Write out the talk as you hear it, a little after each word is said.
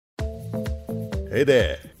Hey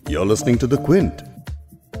there, you're listening to The Quint.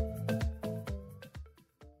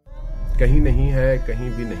 कहीं नहीं है, कहीं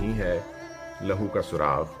भी नहीं है लहू का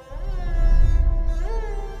सुराग।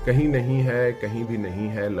 कहीं नहीं है, कहीं भी नहीं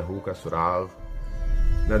है लहू का सुराग।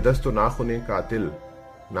 न दस्तो नाखुने कातिल,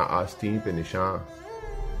 न आस्तीन पे निशान,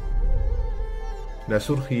 न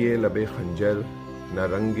सुर्खिए लबे खंजर, न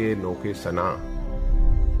रंगे नोके सना,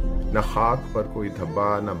 न खाक पर कोई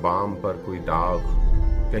धब्बा, न बाम पर कोई दाग।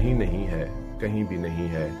 कहीं नहीं है, कहीं भी नहीं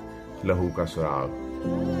है लहू का सुराग।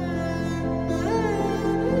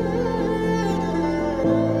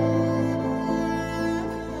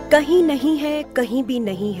 कहीं नहीं है, कहीं भी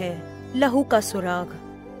नहीं है लहू का सुराग.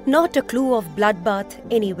 Not a clue of bloodbath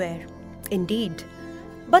anywhere. Indeed.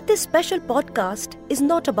 But this special podcast is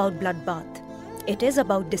not about bloodbath. It is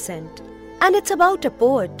about dissent. And it's about a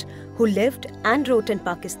poet who lived and wrote in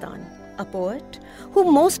Pakistan. A poet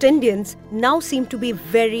who most Indians now seem to be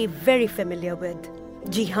very, very familiar with.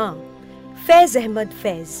 Ji haan, Faiz Ahmed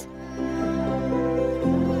Faiz.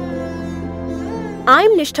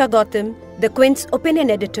 I'm Nishtha Gautam, The Quint's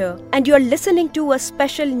opinion editor, and you're listening to a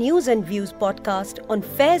special news and views podcast on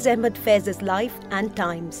Faiz Ahmed Faiz's life and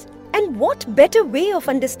times. And what better way of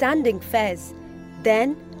understanding Faiz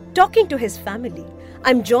than talking to his family?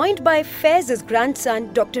 I'm joined by Faiz's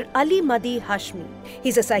grandson, Dr. Ali Madi Hashmi.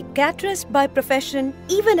 He's a psychiatrist by profession,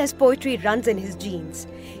 even as poetry runs in his genes.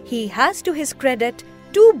 He has to his credit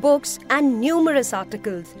 2 books and numerous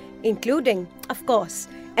articles, including, of course,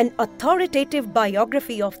 an authoritative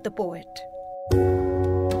biography of the poet.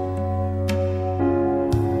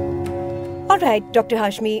 All right, Dr.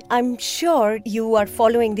 Hashmi, I'm sure you are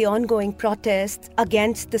following the ongoing protests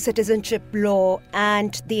against the citizenship law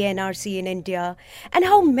and the NRC in India, and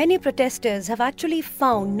how many protesters have actually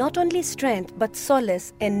found not only strength but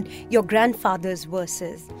solace in your grandfather's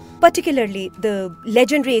verses, particularly the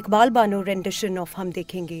legendary Iqbal Bano rendition of Hum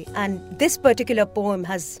Dekhenge. And this particular poem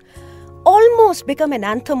has almost become an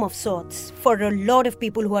anthem of sorts for a lot of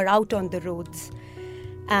people who are out on the roads.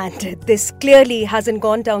 And this clearly hasn't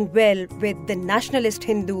gone down well with the nationalist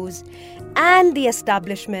Hindus and the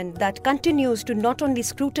establishment that continues to not only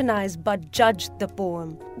scrutinize but judge the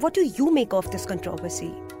poem. What do you make of this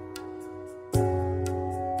controversy?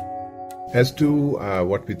 As to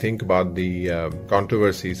what we think about the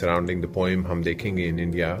controversy surrounding the poem Hum Dekhenge in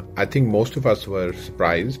India, I think most of us were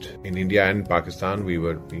surprised. In India and Pakistan, we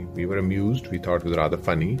were amused. We thought it was rather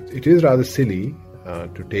funny. It is rather silly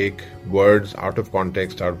to take words out of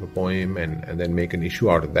context, out of a poem, and then make an issue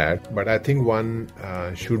out of that. But I think one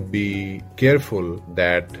should be careful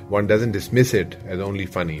that one doesn't dismiss it as only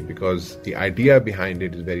funny, because the idea behind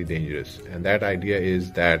it is very dangerous. And that idea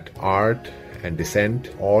is that art and dissent,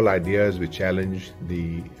 all ideas which challenge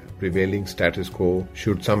the prevailing status quo,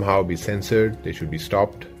 should somehow be censored, they should be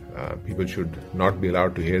stopped, people should not be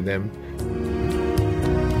allowed to hear them.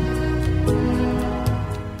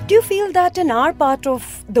 Do you feel that in our part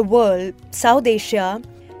of the world, South Asia,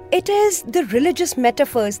 it is the religious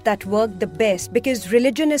metaphors that work the best, because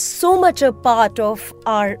religion is so much a part of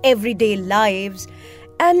our everyday lives?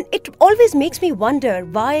 And it always makes me wonder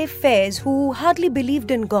why Faiz, who hardly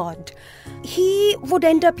believed in God, he would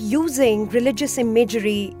end up using religious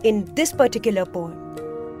imagery in this particular poem.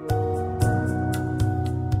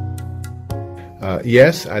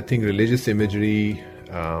 Yes, I think religious imagery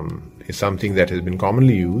is something that has been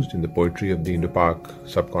commonly used in the poetry of the Indo-Pak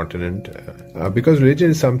subcontinent, because religion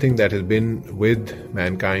is something that has been with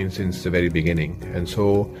mankind since the very beginning. And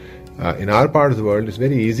so in our part of the world, it's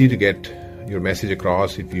very easy to get your message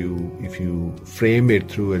across if you frame it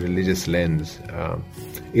through a religious lens.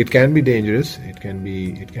 It can be dangerous. It can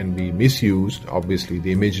be misused. Obviously,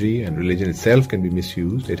 the imagery and religion itself can be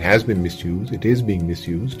misused. It has been misused. It is being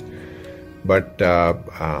misused. But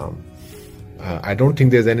I don't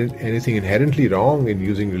think there's anything inherently wrong in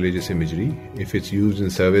using religious imagery. If it's used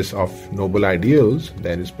in service of noble ideals,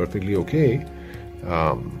 then it's perfectly okay.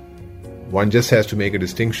 One just has to make a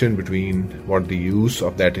distinction between what the use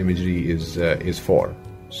of that imagery is for.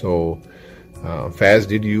 So Faiz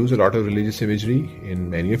did use a lot of religious imagery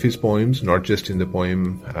in many of his poems, not just in the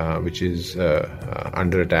poem which is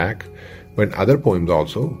Under Attack, but in other poems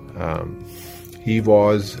also. He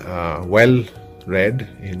was well read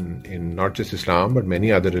in not just Islam but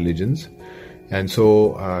many other religions, and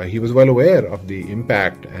so he was well aware of the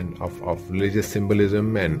impact and of religious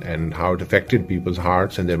symbolism and how it affected people's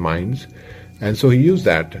hearts and their minds, and so he used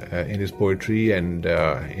that in his poetry and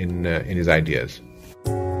in his ideas.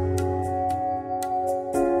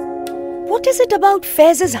 What is it about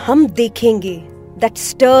Faiz's Hum Dekhenge that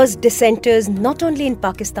stirs dissenters not only in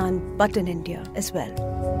Pakistan but in India as well?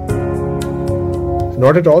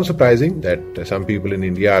 not at all surprising that some people in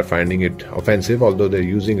India are finding it offensive, although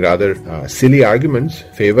they're using rather silly arguments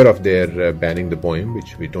in favor of their banning the poem,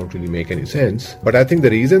 which don't really make any sense. But I think the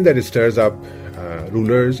reason that it stirs up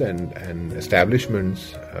rulers and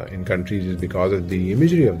establishments in countries is because of the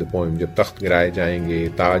imagery of the poem. जब तख्त गिराए जाएंगे,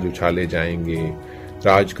 ताज उछाले जाएंगे,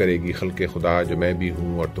 राज करेगी खल्के खुदा जो मैं भी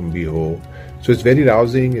हूँ और तुम भी हो. So it's very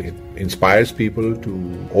rousing. It inspires people to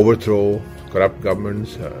overthrow corrupt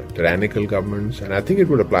governments, tyrannical governments, and I think it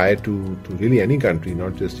would apply to really any country,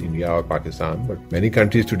 not just India or Pakistan, but many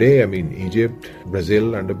countries today. I mean, Egypt,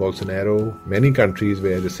 Brazil under Bolsonaro, many countries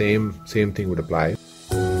where the same thing would apply.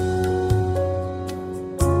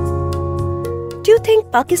 Do you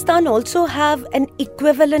think Pakistan also have an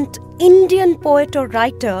equivalent Indian poet or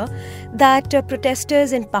writer that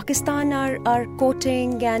protesters in Pakistan are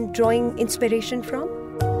quoting and drawing inspiration from?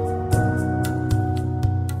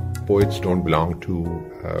 Poets don't belong to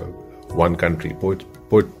one country.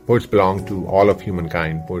 Poets belong to all of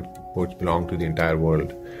humankind. Poets belong to the entire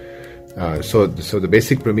world. So the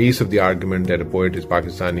basic premise of the argument that a poet is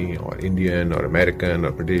Pakistani or Indian or American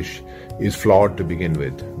or British is flawed to begin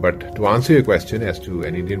with. But to answer your question as to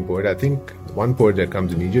an Indian poet, I think one poet that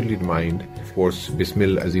comes immediately to mind, of course,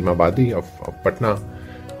 Bismil Azimabadi of Patna,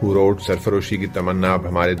 who wrote Sarfaroshi ki tamanna ab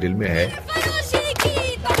hamare dil mein hai.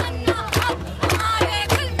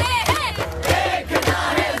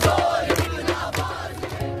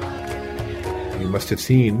 You must have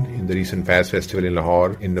seen in the recent Faiz Festival in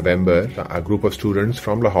Lahore in November, a group of students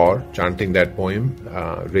from Lahore chanting that poem,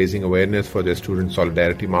 raising awareness for their Student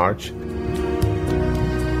Solidarity March.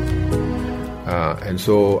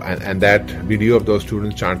 And that video of those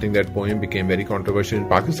students chanting that poem became very controversial in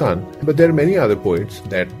Pakistan. But there are many other poets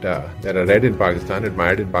that are read in Pakistan,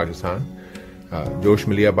 admired in Pakistan. Josh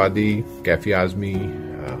Miliabadi, Kaifi Azmi,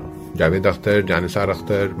 Javed Akhtar, Janisar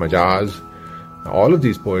Akhtar, Majaz. All of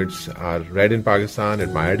these poets are read in Pakistan,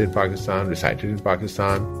 admired in Pakistan, recited in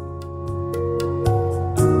Pakistan.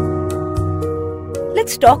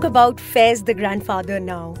 Let's talk about Faiz the grandfather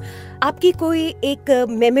now. आपकी कोई एक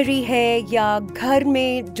memory है या घर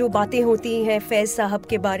में जो बातें होती हैं फैज साहब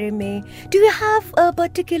के बारे में? Do you have a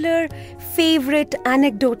particular favorite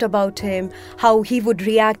anecdote about him? How he would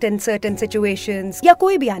react in certain situations? या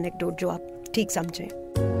कोई भी anecdote जो आप ठीक समझें?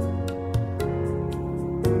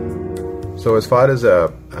 So as far as a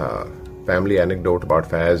family anecdote about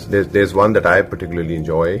Faiz, there's one that I particularly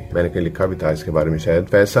enjoy. मैंने कहीं लिखा भी था इसके बारे में शायद.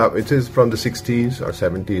 Faiz साहब, it is from the 60s or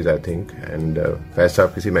 70s I think, and Faiz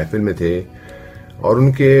साहब किसी महफिल में थे और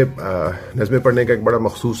उनके नज़्में पढ़ने का एक बड़ा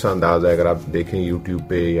मखसूस सा अंदाज है. अगर आप देखें YouTube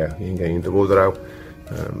पे या कहीं कहीं तो वो ज़रा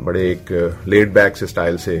बड़े एक लेड बैक से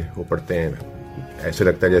स्टाइल से वो पढ़ते हैं. ऐसे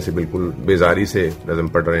लगता है जैसे बिल्कुल बेजारी से नज़म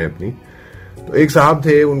पढ़ रहे हैं अपनी. तो एक साहब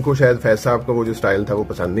थे, उनको शायद फैज साहब का वो जो स्टाइल था वो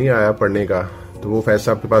पसंद नहीं आया पढ़ने का. तो वो फैज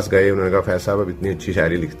साहब के पास गए. उन्होंने कहा फैज साहब अब इतनी अच्छी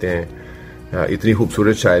शायरी लिखते हैं, इतनी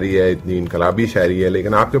खूबसूरत शायरी है, इतनी इनकलाबी शायरी है,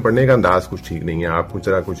 लेकिन आपके पढ़ने का अंदाज कुछ ठीक नहीं है. आप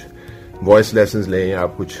कुछ वॉइस लेसन्स लें,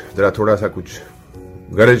 आप कुछ थोड़ा सा कुछ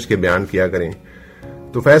गरज के बयान किया करें.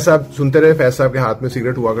 तो फैज साहब सुनते रहे. फैज साहब के हाथ में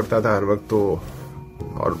सिगरेट हुआ करता था हर वक्त, तो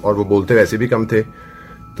और वो बोलते वैसे भी कम थे.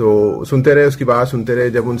 तो सुनते रहे, उसकी बात सुनते रहे.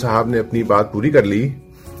 जब उन साहब ने अपनी बात पूरी कर ली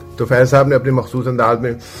तो फैज साहब ने अपने मखसूस अंदाज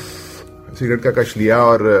में सिगरेट का कश लिया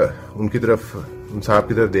और उन साहब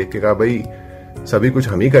की तरफ देख के कहा, भाई सभी कुछ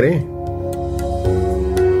हम ही करें.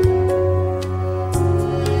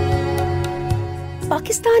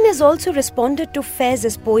 Pakistan has also responded to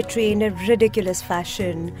Faiz's poetry in a ridiculous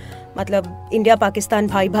fashion. मतलब इंडिया पाकिस्तान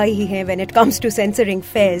भाई भाई ही हैं when it comes to censoring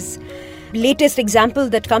Faiz. Latest example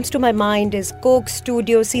that comes to my mind is Coke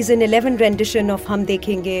Studio Season 11 rendition of Hum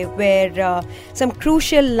Dekhenge, where some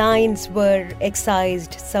crucial lines were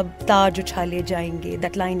excised. Sab taaj uchhale jayenge.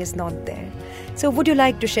 That line is not there. So would you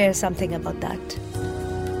like to share something about that?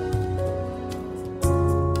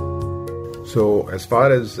 So as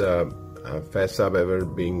far as Faiz Saab ever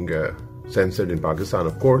being censored in Pakistan,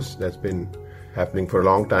 of course, that's been happening for a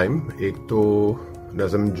long time. एक तो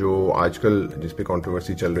नज़म जो आजकल जिस पे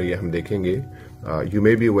controversy चल रही है हम देखेंगे. You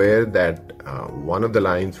may be aware that one of the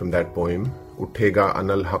lines from that poem, उठेगा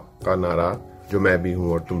अनल हक का नारा जो मैं भी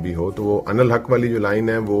हूँ और तुम भी हो. तो वो अनल हक वाली जो लाइन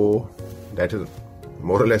है वो दैट इज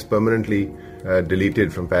मोर और less permanently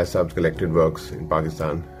deleted from Faiz Saab's collected works in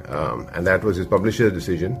Pakistan, and that was his publisher's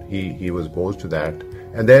decision. He was opposed to that.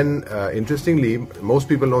 And then, interestingly, most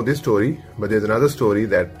people know this story, but there's another story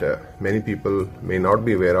that many people may not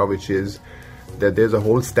be aware of, which is that there's a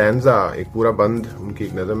whole stanza, एक पूरा बंद उनकी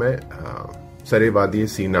एक नज़म है, सरे वादी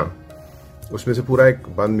सीना. उसमें से पूरा एक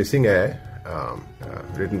बंद मिसिंग है,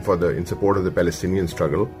 written in support of the Palestinian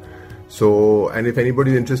struggle. So, and if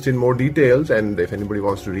anybody is interested in more details, and if anybody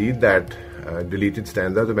wants to read that deleted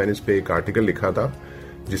stanza, तो मैंने इस पे एक आर्टिकल लिखा था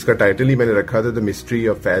जिसका टाइटल ही मैंने रखा था the mystery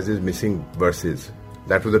of Faiz missing versus.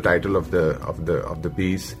 That was the title of the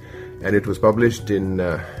piece and it was published in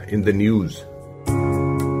the news.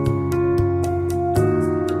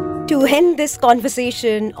 To end this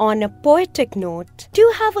conversation on a poetic note, do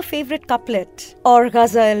you have a favorite couplet or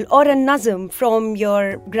ghazal or a nazm from your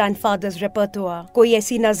grandfather's repertoire? कोई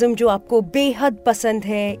ऐसी नज़म जो आपको बेहद पसंद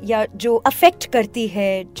है या जो अफेक्ट करती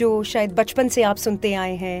है, जो शायद बचपन से आप सुनते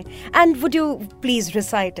आए हैं? And would you please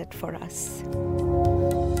recite it for us?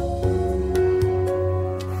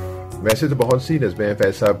 वैसे तो बहुत सी नज़में हैं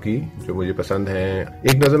फैज़ साहब की जो मुझे पसंद हैं.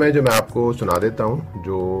 एक नज़म है जो मैं आपको सुना देता हूँ,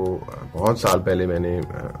 जो बहुत साल पहले मैंने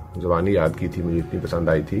ज़बानी याद की थी, मुझे इतनी पसंद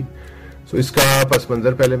आई थी. सो इसका पस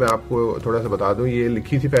मंज़र पहले मैं आपको थोड़ा सा बता दूँ. ये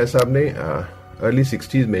लिखी थी फैज़ साहब ने अर्ली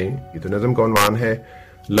 60s में. ये तो नज़म का उन्वान है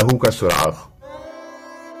लहू का सुराग.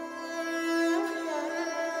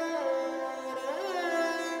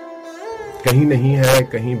 कहीं नहीं है,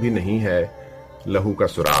 कहीं भी नहीं है लहू का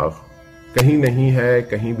सुराग. कहीं नहीं है,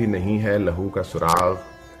 कहीं भी नहीं है लहू का सुराग.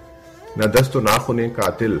 न दस्तो नाखुने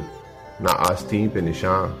कातिल, न आस्तीं पे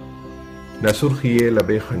निशान, न सुर्खिए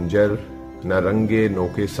लबे खंजर, न रंगे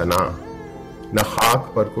नोके सना, न खाक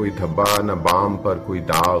पर कोई धब्बा, न बाम पर कोई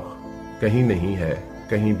दाग. कहीं नहीं है,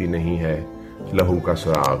 कहीं भी नहीं है लहू का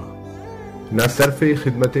सुराग. न सरफे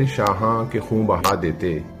खिदमत शाहां के खून बहा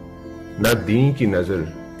देते, न दी की नजर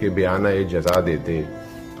के बयाना जजा देते.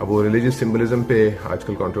 अब वो रिलीजियस सिंबलिज्म पे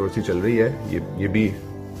आजकल कंट्रोवर्सी चल रही है. ये भी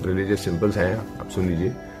रिलीजियस सिंबल्स हैं, आप सुन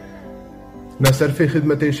लीजिए. न सरफ़े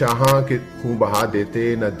खिदमत शाहां के खून बहा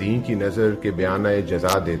देते, न दी की नजर के बयाना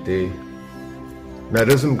जजा देते, न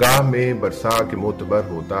रज़्मगाह में बरसा के मोतबर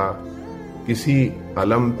होता, किसी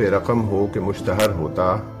अलम पे रकम हो के मुश्तहर होता.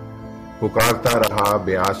 पुकारता रहा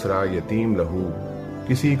बेआसरा यतीम लहू,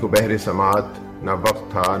 किसी को बहरे समात न वक्त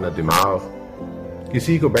था न दिमाग.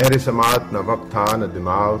 किसी को बहरे समात न वक्त था न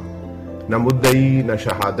दिमाग. न मुद्दई न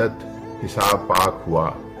शहादत हिसाब पाक हुआ,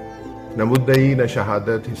 न मुद्दई न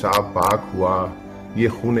शहादत हिसाब पाक हुआ. ये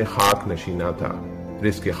खूने खाक नशीना था,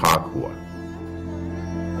 रिज़्क़े खाक हुआ.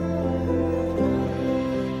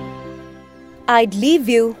 I'd leave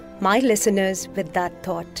you, my listeners, with that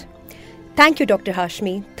thought. Thank you, Dr.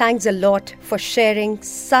 Hashmi. Thanks a lot for sharing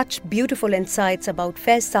such beautiful insights about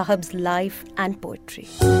Faiz Sahib's life and poetry.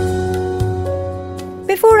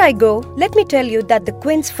 Before I go, let me tell you that the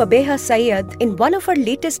Queen's Fabeha Syed, in one of her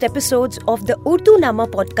latest episodes of the Urdu Nama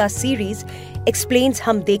podcast series, explains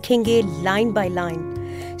Hum Dekhenge line by line.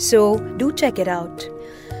 So, do check it out.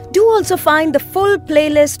 Do also find the full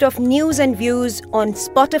playlist of news and views on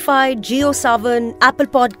Spotify, JioSaavn, Apple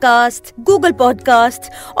Podcasts, Google Podcasts,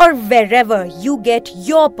 or wherever you get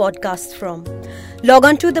your podcasts from. Log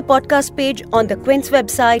on to the podcast page on the Quint's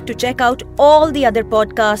website to check out all the other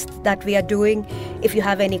podcasts that we are doing. If you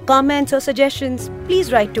have any comments or suggestions,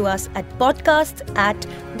 please write to us at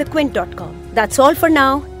podcasts@thequint.com. That's all for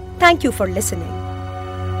now. Thank you for listening.